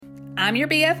I'm your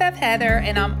BFF Heather,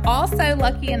 and I'm also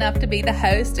lucky enough to be the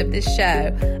host of this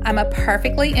show. I'm a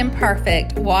perfectly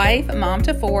imperfect wife, mom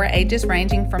to four, ages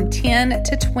ranging from 10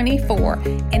 to 24.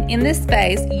 And in this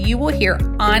space, you will hear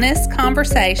honest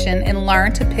conversation and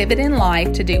learn to pivot in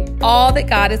life to do all that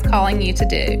God is calling you to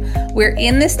do. We're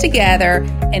in this together,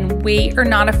 and we are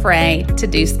not afraid to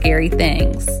do scary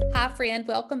things. Hi, friend.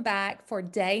 Welcome back for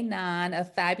day 9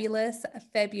 of Fabulous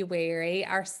February.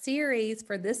 Our series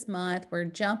for this month, we're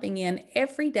jumping in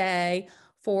every day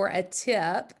for a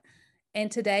tip. And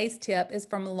today's tip is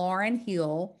from Lauren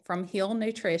Hill from Hill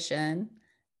Nutrition.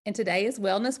 And today is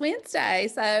Wellness Wednesday.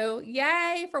 So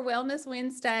yay for Wellness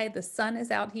Wednesday. The sun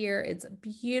is out here. It's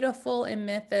beautiful in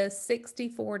Memphis,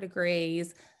 64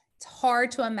 degrees. It's hard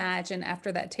to imagine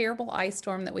after that terrible ice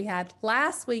storm that we had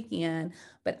last weekend,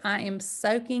 but I am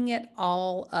soaking it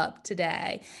all up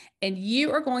today. And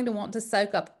you are going to want to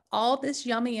soak up all this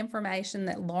yummy information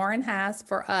that Lauren has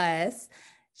for us.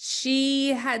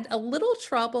 She had a little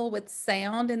trouble with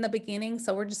sound in the beginning,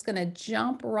 so we're just going to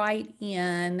jump right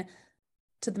in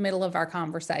to the middle of our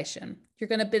conversation. You're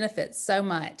going to benefit so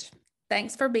much.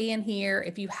 Thanks for being here.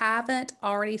 If you haven't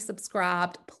already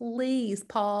subscribed, please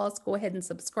pause, go ahead and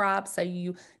subscribe so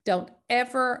you don't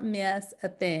ever miss a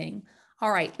thing.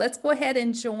 All right, let's go ahead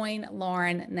and join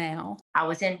Lauren now. I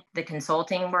was in the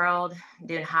consulting world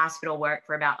doing hospital work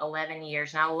for about 11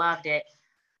 years, and I loved it.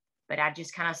 But I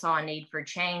just kind of saw a need for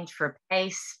change, for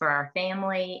pace, for our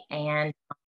family, and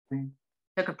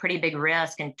took a pretty big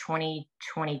risk in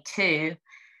 2022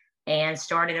 and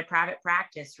started a private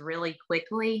practice really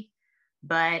quickly.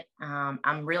 But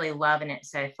I'm really loving it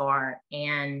so far.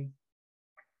 And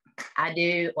I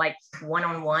do like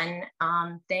one-on-one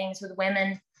things with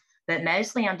women, but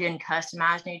mostly I'm doing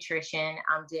customized nutrition.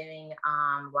 I'm doing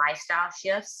lifestyle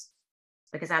shifts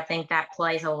because I think that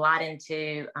plays a lot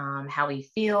into how we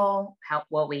feel,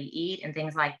 what we eat and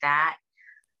things like that.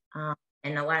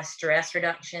 And a lot of stress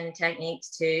reduction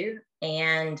techniques too,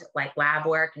 and like lab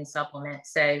work and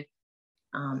supplements. So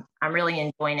I'm really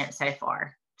enjoying it so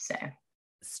far. So.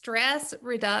 Stress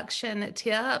reduction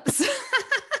tips.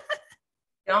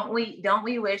 Don't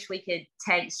we wish we could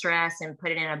take stress and put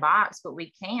it in a box, but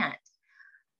we can't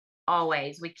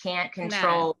always. We can't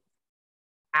control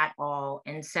at all.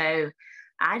 And so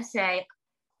I'd say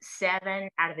 7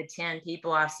 out of the 10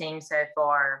 people I've seen so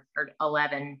far, or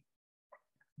 11,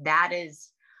 that is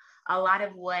a lot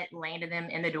of what landed them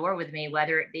in the door with me,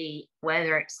 whether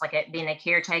it's like being a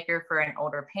caretaker for an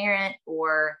older parent,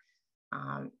 or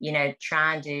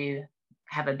trying to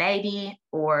have a baby,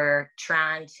 or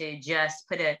trying to just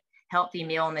put a healthy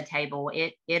meal on the table.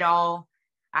 It all,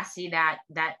 I see that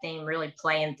theme really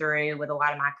playing through with a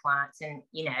lot of my clients. And,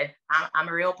 I'm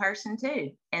a real person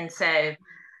too. And so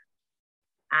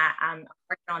I'm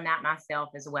working on that myself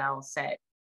as well. So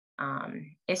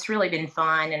it's really been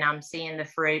fun, and I'm seeing the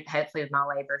fruit, hopefully, with my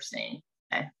labor soon.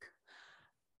 So.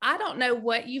 I don't know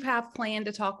what you have planned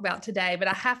to talk about today, but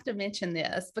I have to mention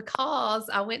this because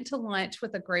I went to lunch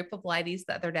with a group of ladies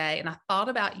the other day and I thought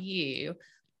about you.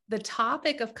 The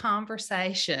topic of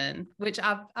conversation, which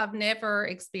I've never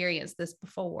experienced this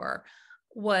before,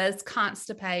 was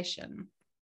constipation.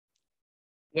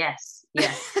 Yes.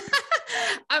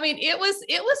 I mean, it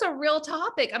was a real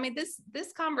topic. I mean,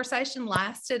 this conversation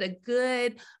lasted a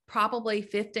good probably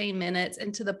 15 minutes,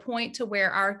 and to the point to where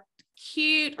our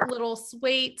cute little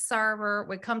sweet server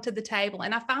would come to the table.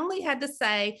 And I finally had to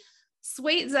say,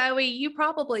 sweet Zoe, you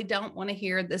probably don't want to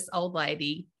hear this old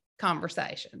lady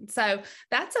conversation. So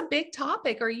that's a big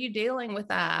topic. Are you dealing with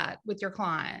that with your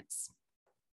clients?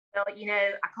 Well,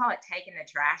 I call it taking the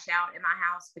trash out in my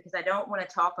house, because I don't want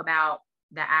to talk about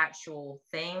the actual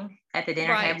thing at the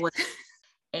dinner table.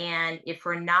 And if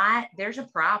we're not, there's a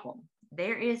problem.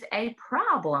 There is a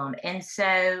problem. And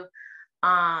so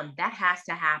that has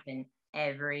to happen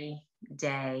every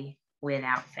day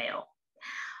without fail.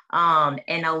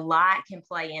 And a lot can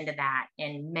play into that.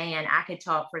 And man, I could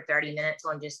talk for 30 minutes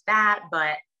on just that,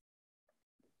 but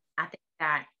I think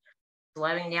that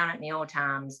slowing down at meal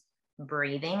times,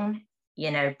 breathing,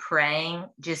 praying,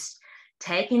 just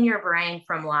taking your brain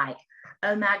from like,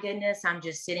 oh my goodness, I'm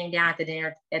just sitting down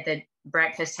at the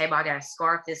breakfast table. I got to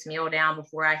scarf this meal down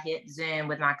before I hit Zoom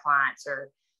with my clients, or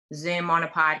Zoom on a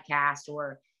podcast,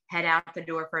 or head out the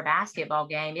door for a basketball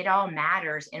game. It all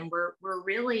matters. And we're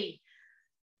really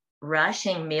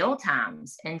rushing meal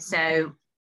times. And so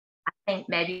I think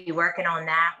maybe working on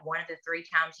that one of the 3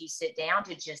 times you sit down,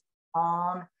 to just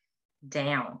calm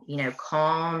down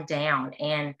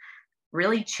and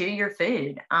really chew your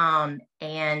food.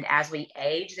 And as we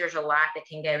age, there's a lot that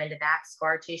can go into that.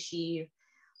 Scar tissue.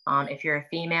 If you're a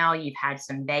female, you've had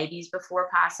some babies before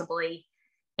possibly.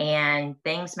 and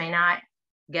things may not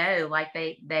go like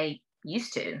they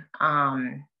used to.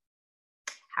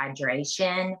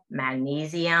 Hydration,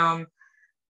 magnesium,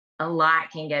 a lot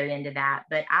can go into that.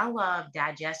 But I love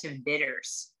digestive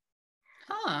bitters.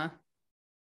 Huh.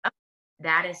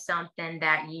 That is something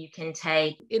that you can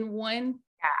take in one.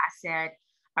 Yeah, I said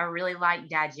I really like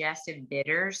digestive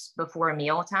bitters before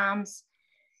meal times.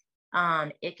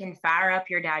 It can fire up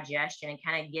your digestion and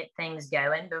kind of get things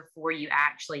going before you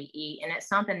actually eat. And it's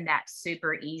something that's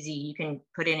super easy. You can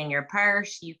put it in your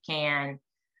purse. You can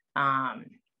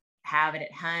have it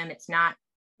at home. It's not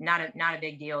a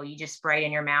big deal. You just spray it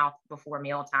in your mouth before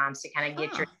meal times to kind of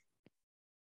get your.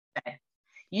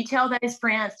 You tell those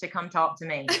friends to come talk to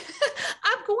me.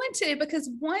 I'm going to, because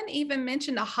one even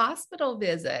mentioned a hospital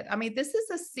visit. I mean, this is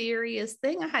a serious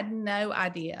thing. I had no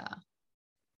idea.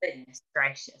 Goodness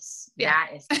gracious. Yeah.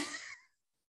 That is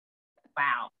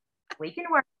wow. We can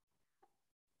work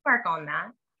on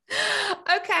that.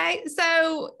 Okay.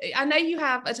 So I know you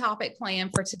have a topic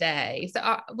planned for today.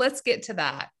 So let's get to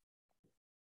that.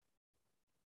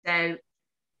 So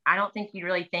I don't think you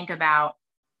really think about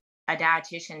a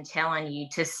dietitian telling you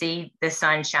to see the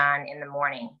sunshine in the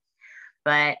morning.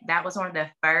 But that was one of the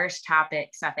first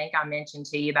topics I think I mentioned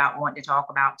to you about wanting to talk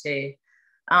about too.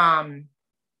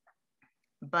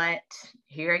 But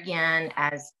here again,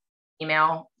 as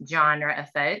female genre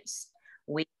of folks,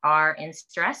 we are in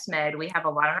stress mode. We have a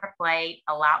lot on our plate,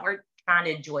 a lot we're trying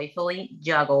to joyfully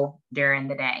juggle during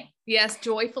the day. Yes,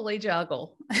 joyfully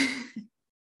juggle.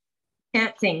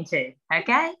 Tempting to,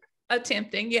 okay?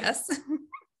 Attempting, yes.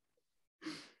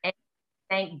 And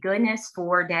thank goodness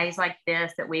for days like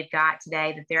this that we've got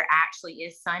today, that there actually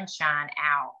is sunshine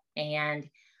out.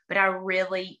 But I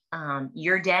really,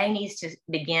 your day needs to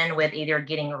begin with either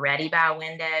getting ready by a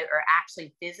window or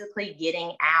actually physically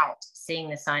getting out, seeing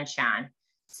the sunshine.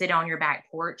 Sit on your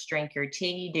back porch, drink your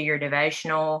tea, do your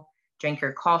devotional, drink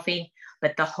your coffee.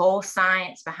 But the whole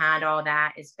science behind all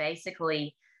that is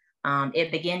basically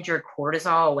it begins your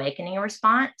cortisol awakening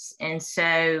response. And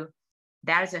so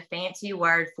that is a fancy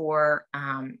word for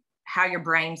how your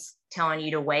brain's telling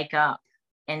you to wake up.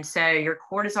 And so your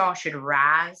cortisol should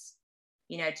rise,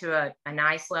 to a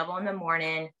nice level in the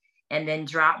morning and then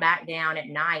drop back down at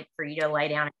night for you to lay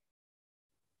down.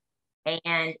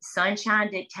 And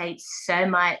sunshine dictates so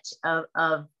much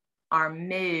of our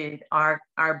mood, our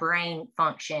brain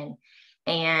function.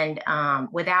 And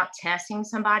without testing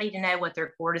somebody to know what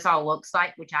their cortisol looks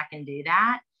like, which I can do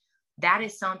that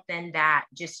is something that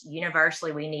just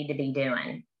universally we need to be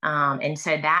doing. And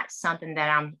so that's something that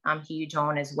I'm huge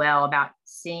on as well, about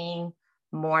seeing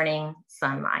morning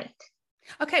sunlight.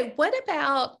 Okay, what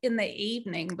about in the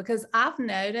evening? Because I've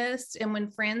noticed, and when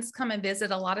friends come and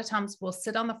visit, a lot of times we'll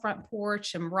sit on the front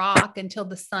porch and rock until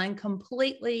the sun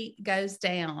completely goes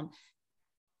down.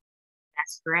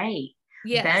 That's great.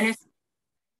 Yes. Bonus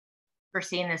for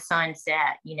seeing the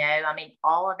sunset,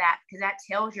 all of that, because that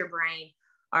tells your brain,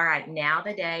 all right, now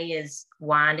the day is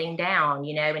winding down,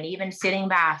 and even sitting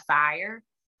by a fire,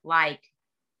 like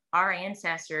our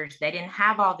ancestors, they didn't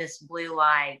have all this blue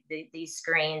light, these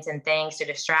screens and things to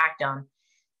distract them.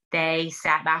 They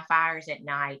sat by fires at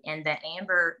night, and the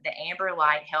amber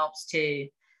light helps too.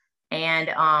 And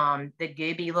the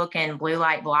gooby looking blue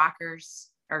light blockers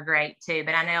are great too.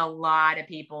 But I know a lot of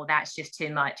people, that's just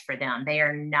too much for them. They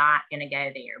are not going to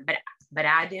go there. But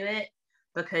I do it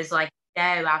because, like,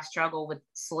 I've struggled with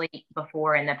sleep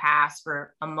before in the past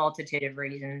for a multitude of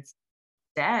reasons.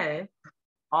 So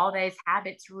all those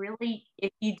habits, really,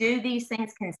 if you do these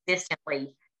things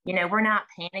consistently, we're not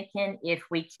panicking if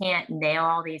we can't nail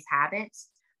all these habits,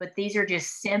 but these are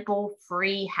just simple,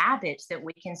 free habits that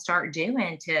we can start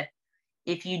doing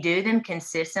if you do them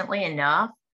consistently enough,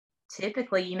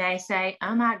 typically you may say,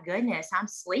 oh my goodness, I'm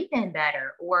sleeping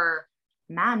better, or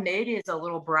my mood is a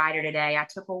little brighter today. I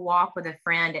took a walk with a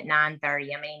friend at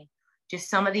 9:30. I mean, just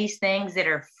some of these things that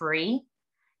are free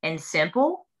and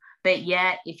simple, but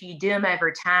yet if you do them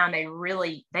over time, they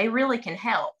really can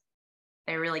help.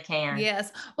 They really can.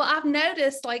 Yes. Well, I've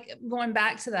noticed, like, going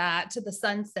back to the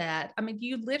sunset, I mean,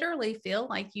 you literally feel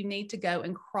like you need to go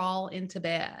and crawl into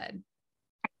bed.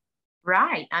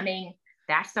 Right. I mean,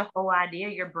 that's the whole idea.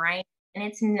 Your brain, and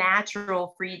it's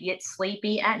natural for you to get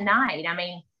sleepy at night. I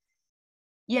mean,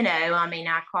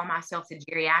 I call myself the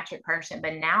geriatric person,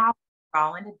 but now I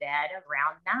crawl into bed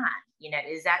around 9.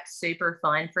 Is that super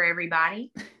fun for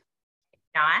everybody?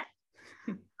 Not.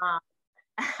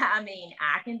 I mean,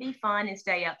 I can be fun and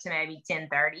stay up to maybe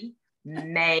 10:30,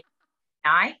 maybe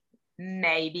night,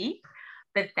 maybe,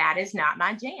 but that is not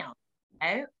my jam.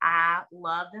 I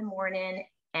love the morning,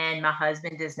 and my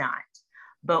husband does not,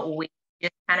 but we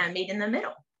just kind of meet in the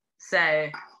middle. So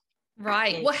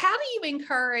Right. Well, how do you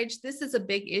encourage, this is a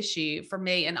big issue for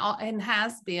me and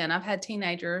has been, I've had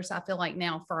teenagers, I feel like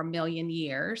now for a million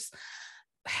years.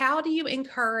 How do you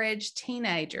encourage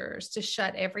teenagers to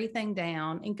shut everything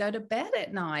down and go to bed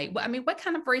at night? I mean, what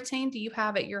kind of routine do you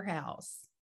have at your house?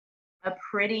 A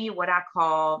pretty, what I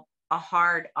call a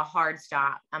hard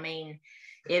stop. I mean,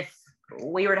 if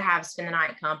we were to have spend the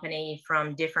night company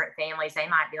from different families, they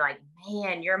might be like,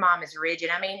 man, your mom is rigid.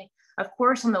 I mean, of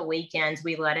course, on the weekends,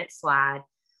 we let it slide.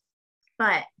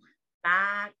 But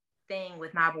my thing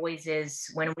with my boys is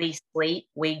when we sleep,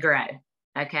 we grow.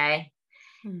 Okay.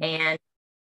 Mm-hmm. And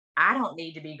I don't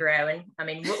need to be growing. I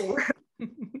mean,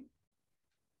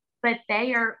 but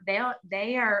they are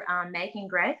making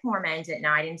growth hormones at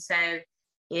night. And so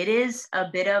it is a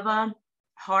bit of a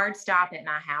hard stop at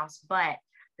my house, but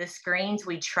the screens,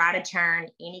 we try to turn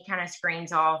any kind of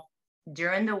screens off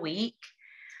during the week.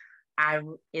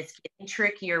 It's getting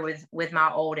trickier with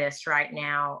my oldest right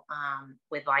now,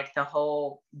 with like the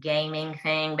whole gaming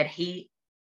thing, but we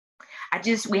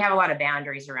have a lot of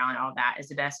boundaries around all that is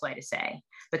the best way to say,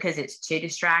 because it's too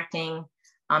distracting.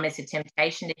 It's a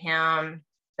temptation to him,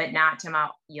 but not to my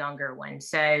younger one.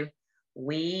 So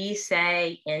we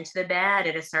say into the bed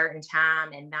at a certain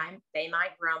time, and they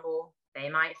might grumble, they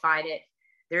might fight it.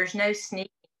 There's no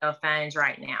sneaking of phones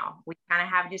right now. We kind of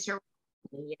have just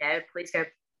please go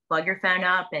plug your phone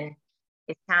up and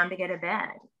it's time to go to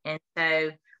bed. And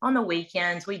so on the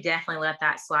weekends, we definitely let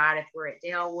that slide. If we're at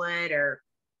Dalewood or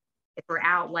if we're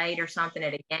out late or something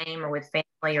at a game or with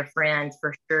family or friends,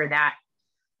 for sure that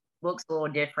looks a little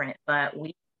different, but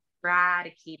we try to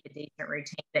keep a decent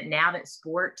routine. But now that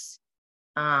sports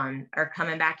are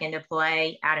coming back into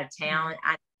play out of town, I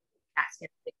think that's going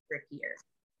to be trickier.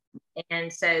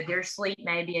 And so their sleep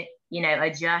may be,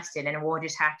 adjusted, and we'll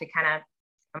just have to kind of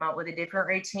come up with a different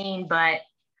routine, but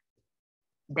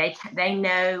they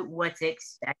know what's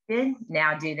expected.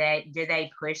 Now, do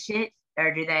they push it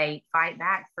or do they fight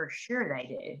back? For sure they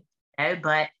do.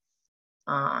 But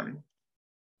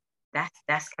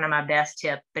that's kind of my best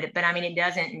tip. But I mean, it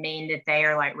doesn't mean that they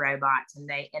are like robots and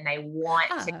they want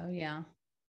to. Oh, yeah.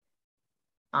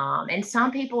 And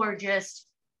some people are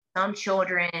some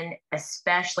children,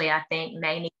 especially, I think,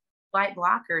 may need light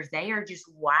blockers. They are just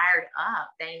wired up.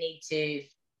 They need to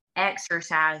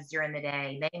exercise during the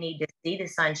day. They need to see the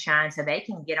sunshine so they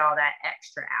can get all that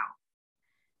extra out.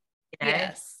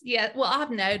 Yes. Yeah. Well,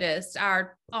 I've noticed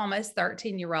our almost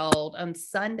 13-year-old on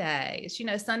Sundays,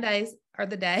 Sundays are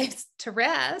the days to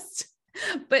rest.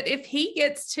 But if he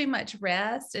gets too much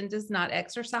rest and does not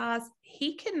exercise,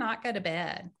 he cannot go to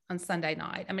bed on Sunday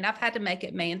night. I mean, I've had to make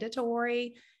it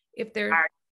mandatory if they're not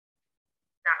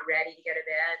ready to go to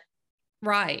bed.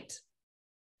 Right.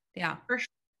 Yeah. For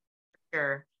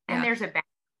sure. And there's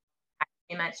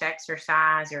too much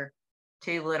exercise or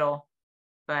too little,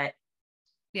 but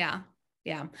yeah.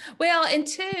 Well, and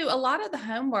two, a lot of the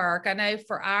homework, I know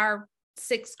for our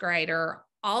 6th grader,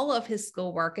 all of his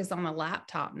schoolwork is on a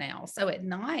laptop now. So at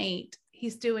night,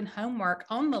 he's doing homework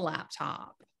on the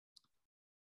laptop.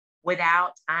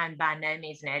 I'm by no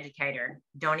means an educator.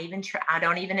 I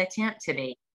don't even attempt to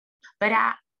be. But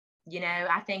I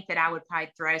think that I would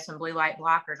probably throw some blue light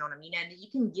blockers on him.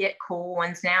 You can get cool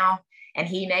ones now, and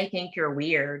he may think you're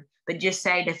weird, but just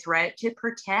say to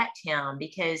protect him,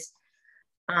 because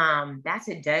that's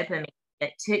a dopamine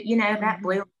that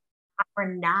blue.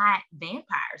 We're not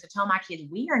vampires. I tell my kids,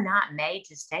 we are not made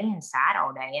to stay inside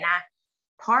all day. And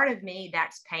part of me,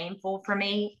 that's painful for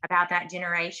me about that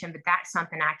generation, but that's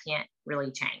something I can't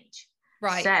really change.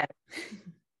 Right. So,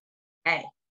 hey,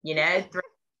 throw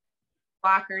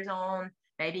blockers on,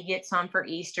 maybe get some for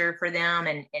Easter for them.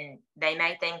 And they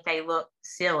may think they look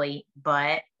silly,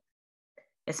 but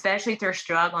especially if they're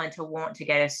struggling to want to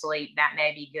go to sleep, that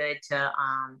may be good to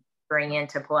bring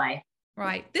into play.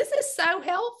 Right. This is so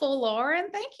helpful, Lauren.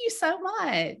 Thank you so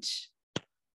much.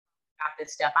 About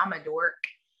this stuff. I'm a dork,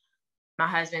 my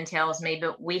husband tells me,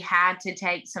 but we had to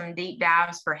take some deep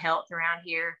dives for health around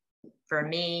here for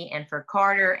me and for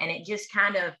Carter. And it just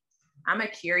I'm a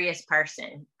curious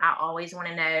person. I always want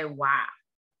to know why,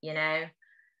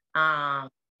 I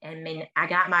mean, I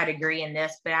got my degree in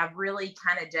this, but I've really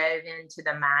kind of dove into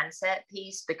the mindset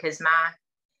piece because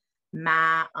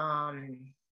my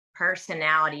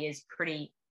personality is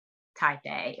pretty type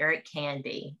A, or it can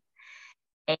be,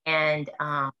 and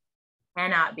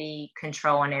cannot be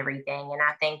controlling everything. And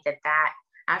I think that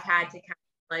I've had to kind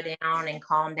of slow down and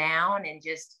calm down and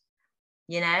just,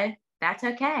 that's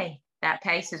okay. That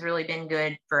pace has really been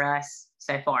good for us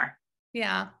so far.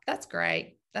 Yeah, that's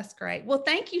great. That's great. Well,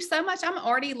 thank you so much. I'm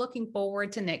already looking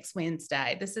forward to next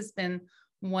Wednesday. This has been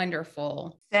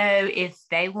Wonderful. So if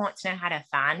they want to know how to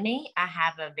find me, I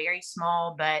have a very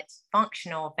small but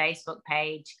functional Facebook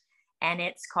page, and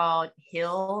it's called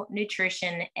Hill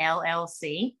Nutrition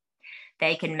LLC.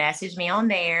 They can message me on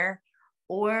there,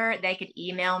 or they could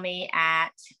email me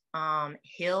at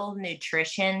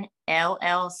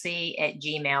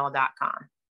hillnutritionllc@gmail.com.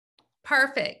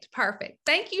 Perfect.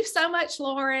 Thank you so much,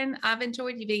 Lauren. I've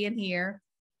enjoyed you being here.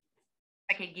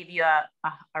 I could give you a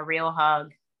real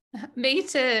hug. Me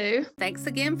too. Thanks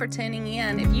again for tuning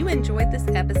in. If you enjoyed this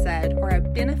episode or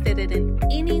have benefited in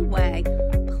any way,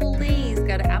 please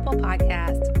go to Apple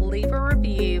Podcasts, leave a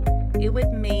review. It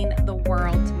would mean the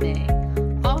world to me.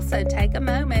 Also, take a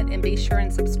moment and be sure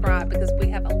and subscribe, because we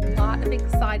have a lot of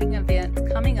exciting events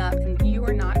coming up and you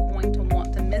are not going to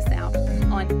want to miss out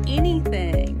on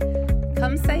anything.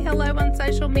 Come say hello on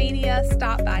social media.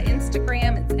 Stop by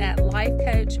Instagram. It's at Life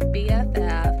Coach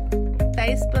BFF.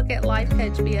 Facebook at Life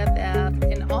Coach BFF.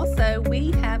 And also,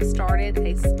 we have started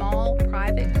a small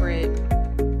private group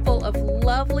full of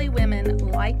lovely women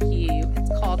like you. It's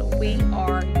called We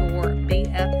Are Your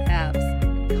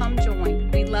BFFs. Come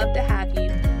join. We'd love to have you.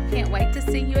 Can't wait to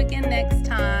see you again next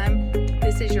time.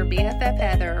 This is your BFF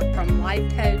Heather from Life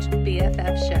Coach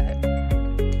BFF Show.